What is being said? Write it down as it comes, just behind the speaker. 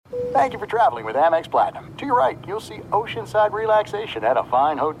Thank you for traveling with Amex Platinum. To your right, you'll see oceanside relaxation at a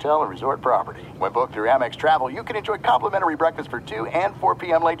fine hotel and resort property. When booked through Amex Travel, you can enjoy complimentary breakfast for 2 and 4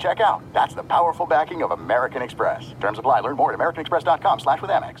 p.m. late checkout. That's the powerful backing of American Express. Terms apply. Learn more at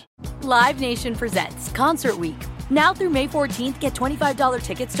americanexpress.com/withAmex. Live Nation presents Concert Week. Now through May 14th, get $25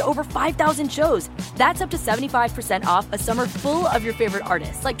 tickets to over 5,000 shows. That's up to 75% off a summer full of your favorite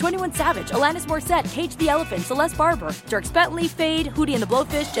artists like 21 Savage, Alanis Morissette, Cage the Elephant, Celeste Barber, Dierks Bentley, Fade, Hootie and the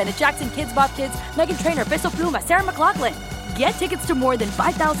Blowfish, Janet Jackson, Kidz Bop Kids, Meghan Trainor, Peso Pluma, Sarah McLachlan. Get tickets to more than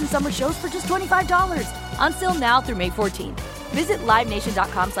 5,000 summer shows for just $25. On sale now through May 14th. Visit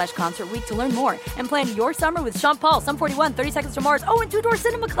LiveNation.com/Concert Week to learn more and plan your summer with Sean Paul, Sum 41, 30 Seconds to Mars, and Two Door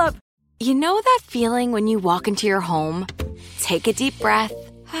Cinema Club. You know that feeling when you walk into your home, take a deep breath,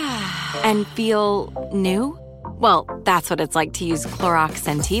 and feel new? Well, that's what it's like to use Clorox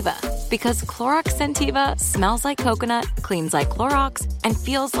Scentiva. Because Clorox Scentiva smells like coconut, cleans like Clorox, and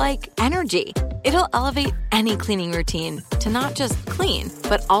feels like energy. It'll elevate any cleaning routine to not just clean,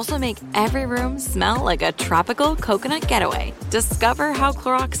 but also make every room smell like a tropical coconut getaway. Discover how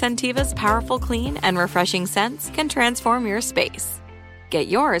Clorox Scentiva's powerful clean and refreshing scents can transform your space. Get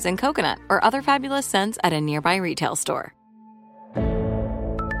yours in coconut or other fabulous scents at a nearby retail store.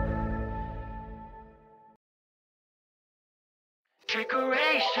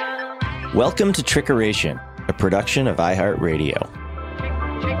 Trickeration. Welcome to Trickeration, a production of iHeartRadio.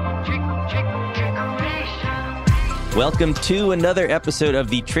 Welcome to another episode of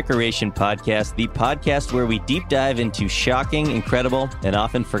the Trickeration Podcast, the podcast where we deep dive into shocking, incredible, and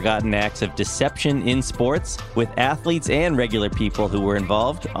often forgotten acts of deception in sports with athletes and regular people who were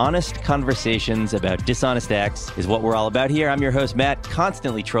involved. Honest conversations about dishonest acts is what we're all about here. I'm your host, Matt,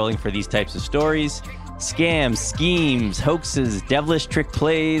 constantly trolling for these types of stories. Scams, schemes, hoaxes, devilish trick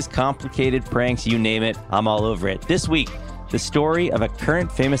plays, complicated pranks, you name it, I'm all over it. This week, the story of a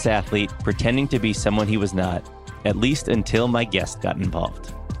current famous athlete pretending to be someone he was not. At least until my guest got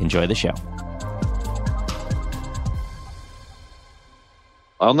involved. Enjoy the show.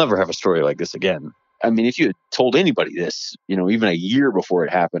 I'll never have a story like this again. I mean, if you had told anybody this, even a year before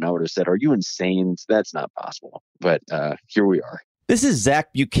it happened, I would have said, are you insane? That's not possible. But here we are. This is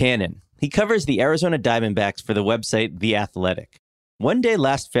Zach Buchanan. He covers the Arizona Diamondbacks for the website The Athletic. One day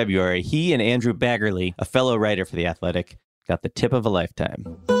last February, he and Andrew Baggerly, a fellow writer for The Athletic, got the tip of a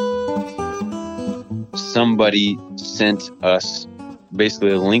lifetime. Somebody sent us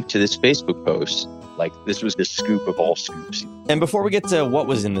basically a link to this Facebook post. Like, this was the scoop of all scoops. And before we get to what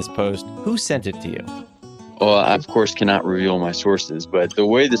was in this post, who sent it to you? Well, I, of course, cannot reveal my sources, but the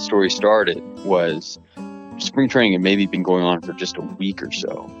way the story started was spring training had maybe been going on for just a week or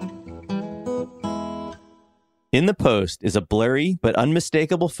so. In the post is a blurry but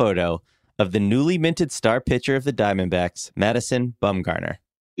unmistakable photo of the newly minted star pitcher of the Diamondbacks, Madison Bumgarner.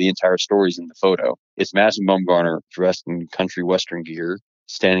 The entire story's in the photo. It's Madison Bumgarner dressed in country western gear,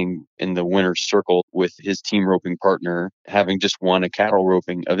 standing in the winner's circle with his team roping partner, having just won a cattle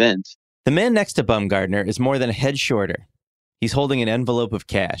roping event. The man next to Bumgarner is more than a head shorter. He's holding an envelope of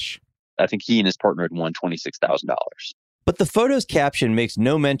cash. I think he and his partner had won $26,000. But the photo's caption makes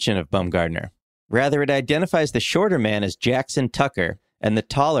no mention of Bumgarner. Rather, it identifies the shorter man as Jackson Tucker and the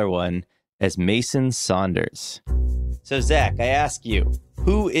taller one as Mason Saunders. So, Zach, I ask you,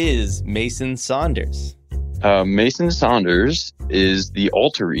 who is Mason Saunders? Mason Saunders is the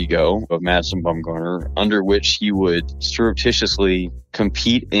alter ego of Madison Bumgarner, under which he would surreptitiously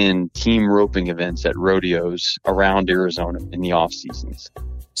compete in team roping events at rodeos around Arizona in the off seasons.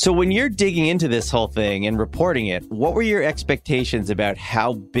 So when you're digging into this whole thing and reporting it, what were your expectations about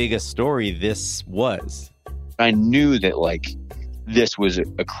how big a story this was? I knew that, this was a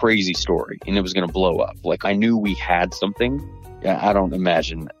crazy story and it was going to blow up. I knew we had something. I don't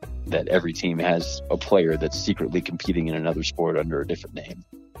imagine that every team has a player that's secretly competing in another sport under a different name.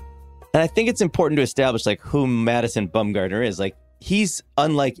 And I think it's important to establish who Madison Bumgarner is. He's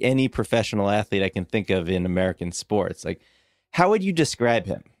unlike any professional athlete I can think of in American sports. How would you describe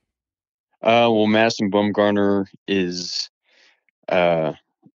him? Well, Madison Bumgarner is, I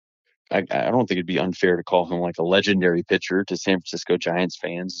don't think it'd be unfair to call him a legendary pitcher to San Francisco Giants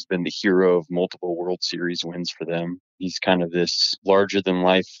fans. He's been the hero of multiple World Series wins for them. He's kind of this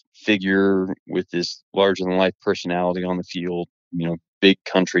larger-than-life figure with this larger-than-life personality on the field, big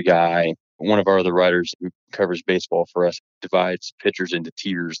country guy. One of our other writers who covers baseball for us divides pitchers into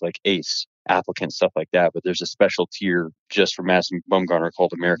tiers like ace, applicant, stuff like that. But there's a special tier just for Madison Bumgarner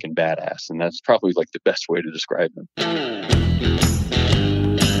called American Badass. And that's probably the best way to describe him.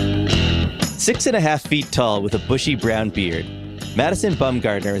 6.5 feet tall with a bushy brown beard, Madison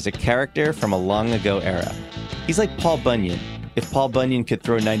Bumgarner is a character from a long ago era. He's like Paul Bunyan, if Paul Bunyan could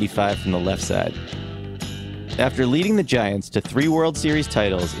throw 95 from the left side. After leading the Giants to 3 World Series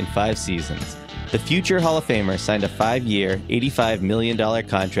titles in 5 seasons, the future Hall of Famer signed a 5-year, $85 million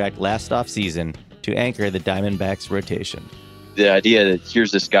contract last offseason to anchor the Diamondbacks' rotation. The idea that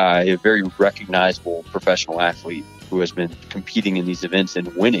here's this guy, a very recognizable professional athlete who has been competing in these events and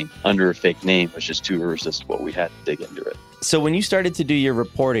winning under a fake name was just too irresistible. We had to dig into it. So when you started to do your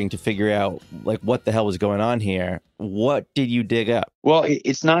reporting to figure out what the hell was going on here, what did you dig up? Well,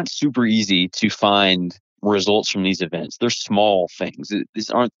 it's not super easy to find results from these events. They're small things. These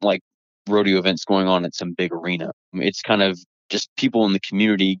aren't like rodeo events going on at some big arena. It's kind of just people in the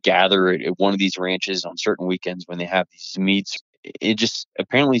community gather at one of these ranches on certain weekends when they have these meets. It just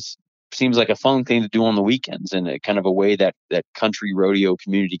apparently seems like a fun thing to do on the weekends, and a kind of a way that country rodeo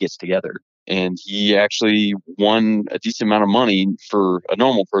community gets together. And he actually won a decent amount of money for a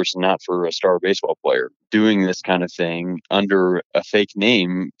normal person, not for a star baseball player, doing this kind of thing under a fake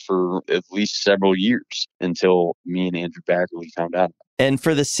name for at least several years until me and Andrew Baggerly found out. And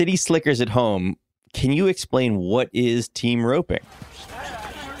for the city slickers at home, can you explain what is team roping?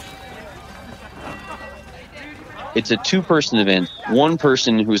 It's a 2-person event. One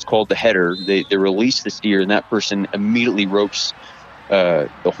person who is called the header, they release the steer, and that person immediately ropes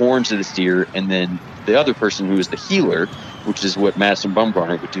the horns of the steer, and then the other person who is the heeler, which is what Madison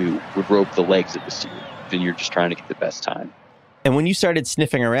Bumgarner would do, would rope the legs of the steer. Then you're just trying to get the best time. And when you started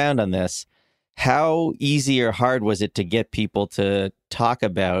sniffing around on this, how easy or hard was it to get people to talk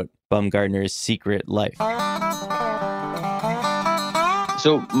about Bumgarner's secret life?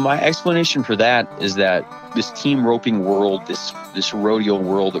 So my explanation for that is that this team roping world, this rodeo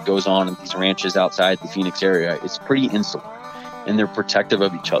world that goes on in these ranches outside the Phoenix area, it's pretty insular, and they're protective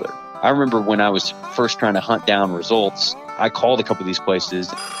of each other. I remember when I was first trying to hunt down results, I called a couple of these places,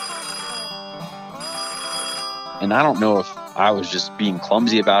 and I don't know if I was just being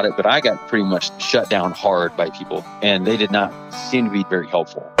clumsy about it, but I got pretty much shut down hard by people, and they did not seem to be very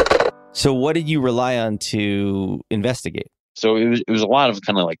helpful. So what did you rely on to investigate? So it was a lot of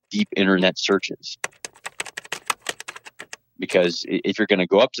kind of like deep internet searches. Because if you're going to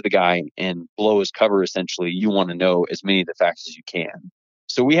go up to the guy and blow his cover, essentially, you want to know as many of the facts as you can.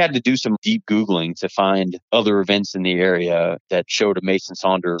 So we had to do some deep Googling to find other events in the area that showed a Mason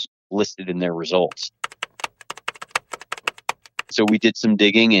Saunders listed in their results. So we did some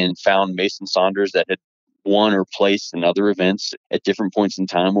digging and found Mason Saunders that had won or placed in other events at different points in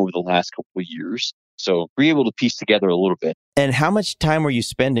time over the last couple of years. So we were able to piece together a little bit. And how much time were you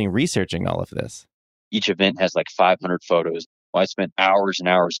spending researching all of this? Each event has like 500 photos. Well, I spent hours and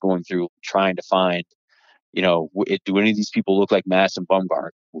hours going through trying to find, do any of these people look like Madison Bumgarner?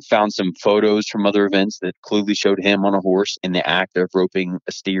 We found some photos from other events that clearly showed him on a horse in the act of roping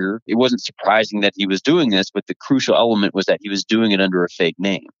a steer. It wasn't surprising that he was doing this, but the crucial element was that he was doing it under a fake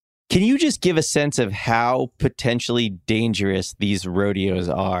name. Can you just give a sense of how potentially dangerous these rodeos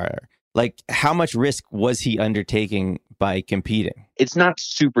are? Like, how much risk was he undertaking by competing? It's not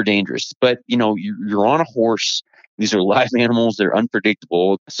super dangerous, but, you're on a horse. These are live animals. They're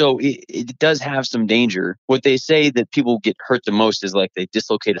unpredictable. So it does have some danger. What they say that people get hurt the most is like they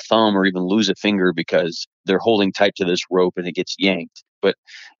dislocate a thumb or even lose a finger because they're holding tight to this rope and it gets yanked. But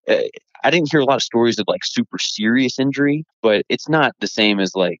I didn't hear a lot of stories of like super serious injury, but it's not the same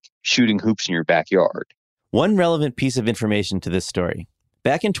as like shooting hoops in your backyard. One relevant piece of information to this story.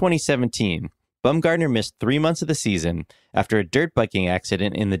 Back in 2017, Bumgarner missed 3 months of the season after a dirt biking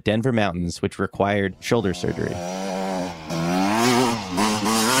accident in the Denver mountains, which required shoulder surgery.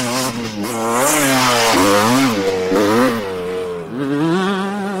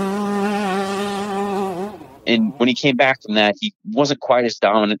 And when he came back from that, he wasn't quite as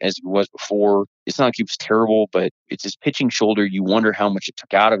dominant as he was before. It's not like he was terrible, but it's his pitching shoulder. You wonder how much it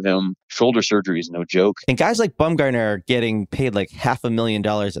took out of him. Shoulder surgery is no joke. And guys like Bumgarner are getting paid like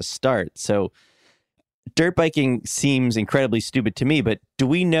 $500,000 a start. So dirt biking seems incredibly stupid to me, but do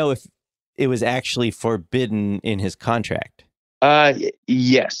we know if it was actually forbidden in his contract?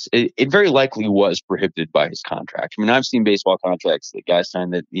 Yes, it very likely was prohibited by his contract. I mean, I've seen baseball contracts that guys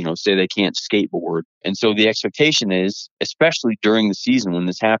sign that, say they can't skateboard. And so the expectation is, especially during the season when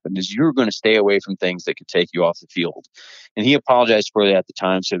this happened, is you're going to stay away from things that could take you off the field. And he apologized for that at the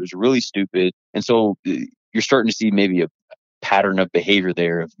time, said it was really stupid. And so you're starting to see maybe a pattern of behavior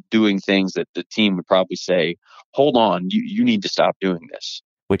there of doing things that the team would probably say, hold on, you need to stop doing this.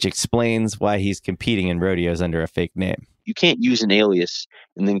 Which explains why he's competing in rodeos under a fake name. You can't use an alias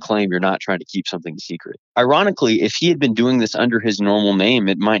and then claim you're not trying to keep something secret. Ironically, if he had been doing this under his normal name,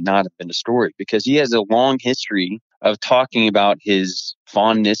 it might not have been a story because he has a long history of talking about his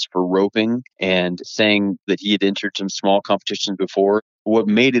fondness for roping and saying that he had entered some small competitions before. What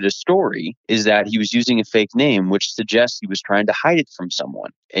made it a story is that he was using a fake name, which suggests he was trying to hide it from someone.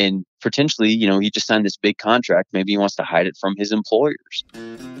 And potentially, he just signed this big contract. Maybe he wants to hide it from his employers.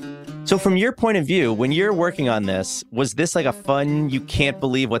 So from your point of view, when you're working on this, was this like a fun, you can't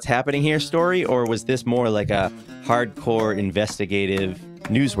believe what's happening here story? Or was this more like a hardcore, investigative,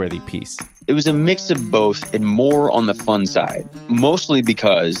 newsworthy piece? It was a mix of both and more on the fun side, mostly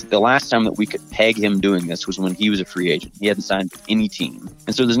because the last time that we could peg him doing this was when he was a free agent. He hadn't signed any team.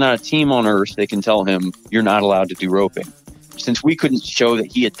 And so there's not a team on earth that can tell him you're not allowed to do roping. Since we couldn't show that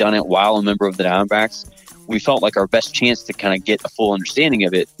he had done it while a member of the Diamondbacks, we felt like our best chance to kind of get a full understanding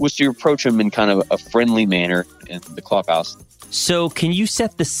of it was to approach him in kind of a friendly manner in the clubhouse. So can you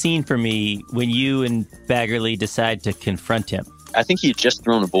set the scene for me when you and Baggerly decide to confront him? I think he had just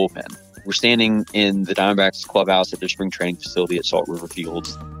thrown a bullpen. We're standing in the Diamondbacks clubhouse at their spring training facility at Salt River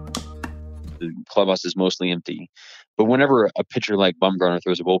Fields. The clubhouse is mostly empty. But whenever a pitcher like Bumgarner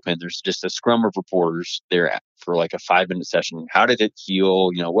throws a bullpen, there's just a scrum of reporters there for like a 5-minute session. How did it feel?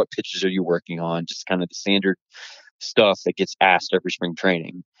 What pitches are you working on? Just kind of the standard stuff that gets asked every spring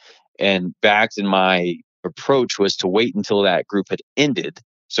training. And Bags and my approach was to wait until that group had ended.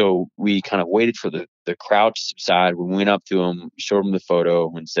 So we kind of waited for the crowd to subside. We went up to him, showed him the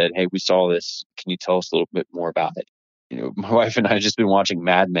photo and said, "Hey, we saw this. Can you tell us a little bit more about it?" My wife and I had just been watching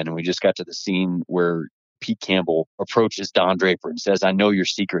Mad Men, and we just got to the scene where Pete Campbell approaches Don Draper and says, "I know your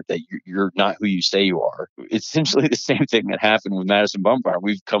secret, that you're not who you say you are." It's essentially the same thing that happened with Madison Bumgarner.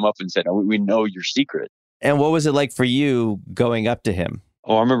 We've come up and said, "Oh, we know your secret." And what was it like for you going up to him?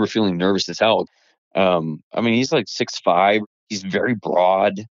 Oh, I remember feeling nervous as hell. He's like 6'5". He's very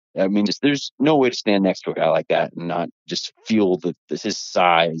broad. There's no way to stand next to a guy like that and not just feel his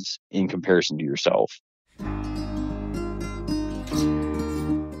size in comparison to yourself.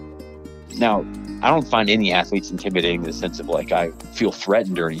 Now, I don't find any athletes intimidating in the sense of like I feel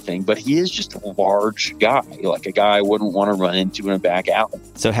threatened or anything, but he is just a large guy, like a guy I wouldn't want to run into in a back alley.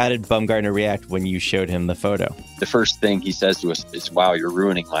 So how did Bumgarner react when you showed him the photo? The first thing he says to us is, "Wow, you're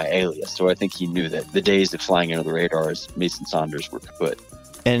ruining my alias." So I think he knew that the days of flying under the radar as Mason Saunders were kaput.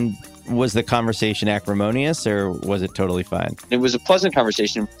 And was the conversation acrimonious or was it totally fine? It was a pleasant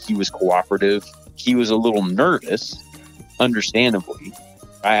conversation. He was cooperative. He was a little nervous, understandably.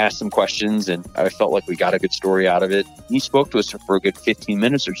 I asked him questions and I felt like we got a good story out of it. He spoke to us for a good 15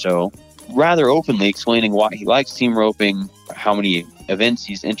 minutes or so, rather openly explaining why he likes team roping, how many events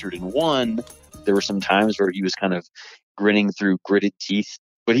he's entered and won. There were some times where he was kind of grinning through gritted teeth,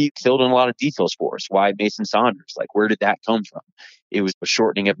 but he filled in a lot of details for us. Why Mason Saunders? Like, where did that come from? It was a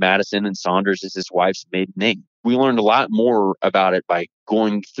shortening of Madison, and Saunders is his wife's maiden name. We learned a lot more about it by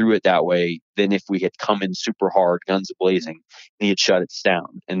going through it that way than if we had come in super hard, guns a-blazing, and he had shut it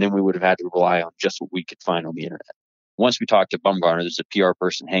down. And then we would have had to rely on just what we could find on the internet. Once we talked to Bumgarner, there's a PR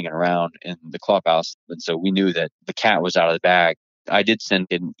person hanging around in the clubhouse. And so we knew that the cat was out of the bag. I did send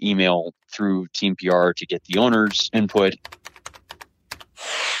an email through Team PR to get the owner's input.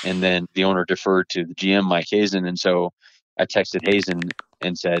 And then the owner deferred to the GM, Mike Hazen. And so I texted Hazen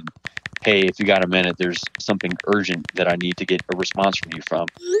and said, "Hey, if you got a minute, there's something urgent that I need to get a response from you from."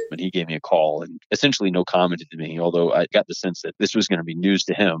 And he gave me a call and essentially no comment to me, although I got the sense that this was going to be news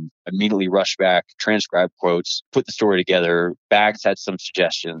to him. I immediately rushed back, transcribed quotes, put the story together. Bags had some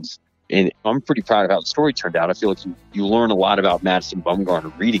suggestions. And I'm pretty proud of how the story turned out. I feel like you learn a lot about Madison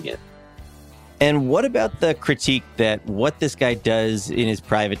Bumgarner reading it. And what about the critique that what this guy does in his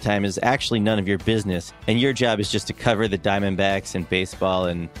private time is actually none of your business, and your job is just to cover the Diamondbacks and baseball,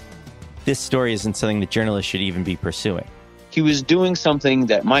 and this story isn't something that journalists should even be pursuing? He was doing something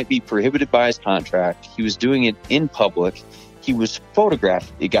that might be prohibited by his contract. He was doing it in public. He was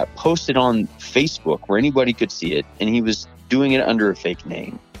photographed. It got posted on Facebook where anybody could see it, and he was doing it under a fake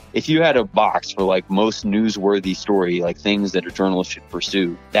name. If you had a box for like most newsworthy story, like things that a journalist should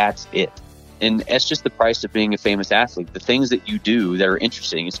pursue, that's it. And that's just the price of being a famous athlete. The things that you do that are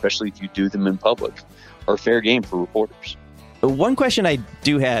interesting, especially if you do them in public, are fair game for reporters. One question I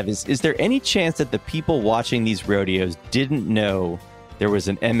do have is there any chance that the people watching these rodeos didn't know there was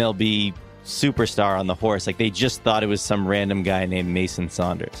an MLB superstar on the horse? Like they just thought it was some random guy named Mason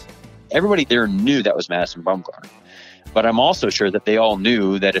Saunders? Everybody there knew that was Madison Bumgarner. But I'm also sure that they all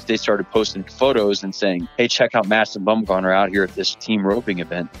knew that if they started posting photos and saying, "Hey, check out Madison Bumgarner out here at this team roping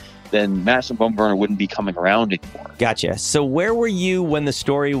event," then Madison Bumgarner wouldn't be coming around anymore. Gotcha. So where were you when the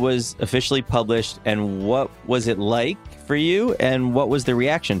story was officially published, and what was it like for you, and what was the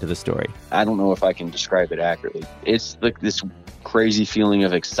reaction to the story? I don't know if I can describe it accurately. It's like this crazy feeling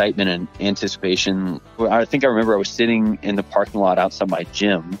of excitement and anticipation. I think I remember I was sitting in the parking lot outside my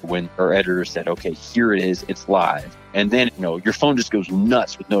gym when our editor said, okay, here it is, it's live. And then, your phone just goes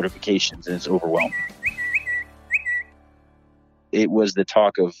nuts with notifications and it's overwhelming. It was the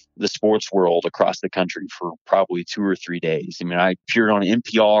talk of the sports world across the country for probably 2 or 3 days. I mean, I appeared on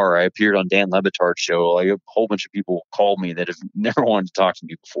NPR, I appeared on Dan Le Batard's show. Like, a whole bunch of people called me that have never wanted to talk to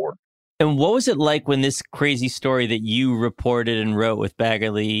me before. And what was it like when this crazy story that you reported and wrote with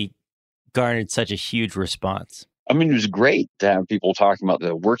Baggerly garnered such a huge response? I mean, it was great to have people talking about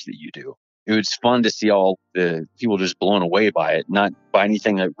the work that you do. It was fun to see all the people just blown away by it, not by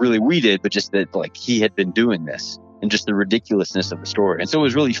anything that really we did, but just that like he had been doing this and just the ridiculousness of the story. And so it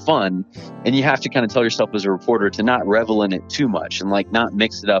was really fun. And you have to kind of tell yourself as a reporter to not revel in it too much and like not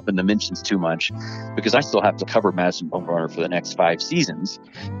mix it up in the mentions too much, because I still have to cover Madison Bumgarner for the next 5 seasons.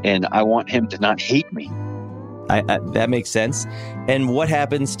 And I want him to not hate me. That makes sense. And what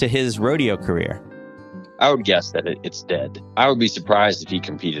happens to his rodeo career? I would guess that it's dead. I would be surprised if he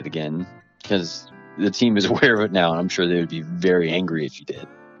competed again, because the team is aware of it now. And I'm sure they would be very angry if he did.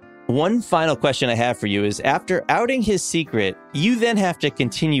 One final question I have for you is, after outing his secret, you then have to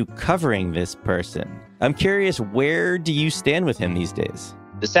continue covering this person. I'm curious, where do you stand with him these days?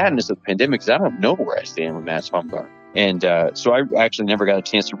 The sadness of the pandemic is I don't know where I stand with Madison Bumgarner. And so I actually never got a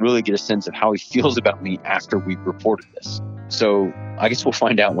chance to really get a sense of how he feels about me after we reported this. So I guess we'll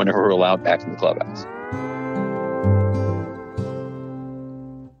find out whenever we're allowed back in the clubhouse.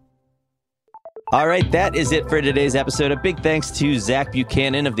 All right, that is it for today's episode. A big thanks to Zach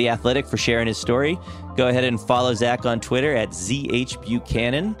Buchanan of The Athletic for sharing his story. Go ahead and follow Zach on Twitter at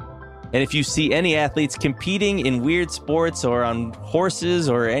ZHBuchanan. And if you see any athletes competing in weird sports or on horses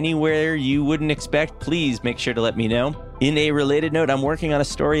or anywhere you wouldn't expect, please make sure to let me know. In a related note, I'm working on a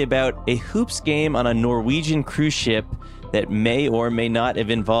story about a hoops game on a Norwegian cruise ship that may or may not have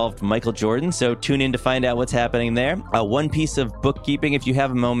involved Michael Jordan. So tune in to find out what's happening there. One piece of bookkeeping, if you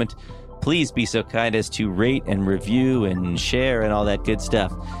have a moment, please be so kind as to rate and review and share and all that good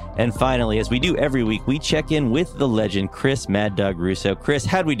stuff. And finally, as we do every week, we check in with the legend, Chris Mad Dog Russo. Chris,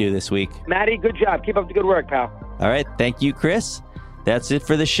 how'd we do this week? Maddie, good job. Keep up the good work, pal. All right. Thank you, Chris. That's it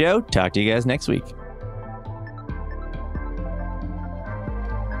for the show. Talk to you guys next week.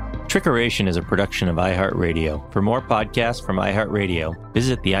 Trickeration is a production of iHeartRadio. For more podcasts from iHeartRadio,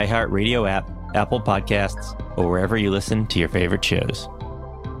 visit the iHeartRadio app, Apple Podcasts, or wherever you listen to your favorite shows.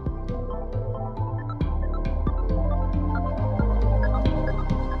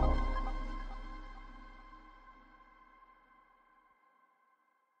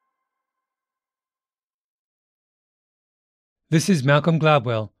 This is Malcolm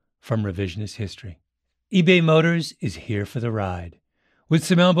Gladwell from Revisionist History. eBay Motors is here for the ride. With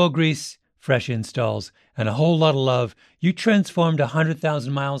some elbow grease, fresh installs, and a whole lot of love, you transformed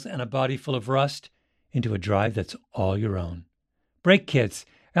 100,000 miles and a body full of rust into a drive that's all your own. Brake kits,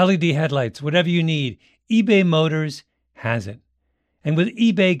 LED headlights, whatever you need, eBay Motors has it. And with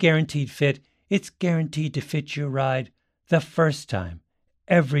eBay Guaranteed Fit, it's guaranteed to fit your ride the first time,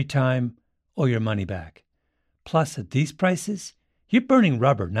 every time, or your money back. Plus, at these prices, you're burning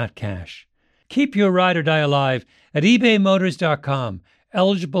rubber, not cash. Keep your ride or die alive at ebaymotors.com.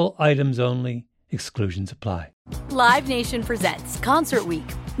 Eligible items only. Exclusions apply. Live Nation presents Concert Week.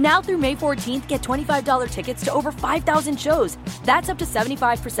 Now through May 14th, get $25 tickets to over 5,000 shows. That's up to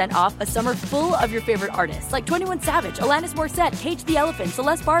 75% off a summer full of your favorite artists like 21 Savage, Alanis Morissette, Cage the Elephant,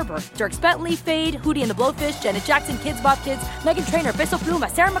 Celeste Barber, Dierks Bentley, Fade, Hootie and the Blowfish, Janet Jackson, Kidz Bop Kids, Meghan Trainor, Peso Pluma,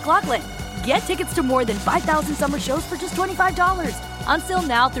 Sarah McLachlan. Get tickets to more than 5,000 summer shows for just $25. Until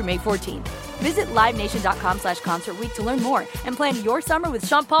now through May 14th. Visit LiveNation.com/Concert Week to learn more and plan your summer with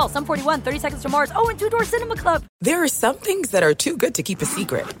Sean Paul, Sum 41, 30 Seconds to Mars, and Two Door Cinema Club. There are some things that are too good to keep a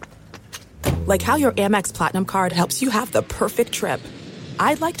secret. Like how your Amex Platinum card helps you have the perfect trip.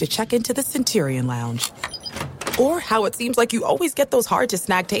 I'd like to check into the Centurion Lounge. Or how it seems like you always get those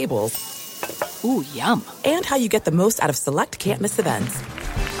hard-to-snag tables. Ooh, yum. And how you get the most out of select can't-miss events.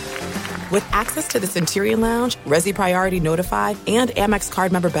 With access to the Centurion Lounge, Resi Priority Notify, and Amex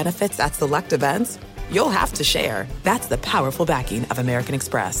card member benefits at select events, you'll have to share. That's the powerful backing of American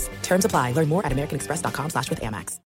Express. Terms apply. Learn more at americanexpress.com/withAmex.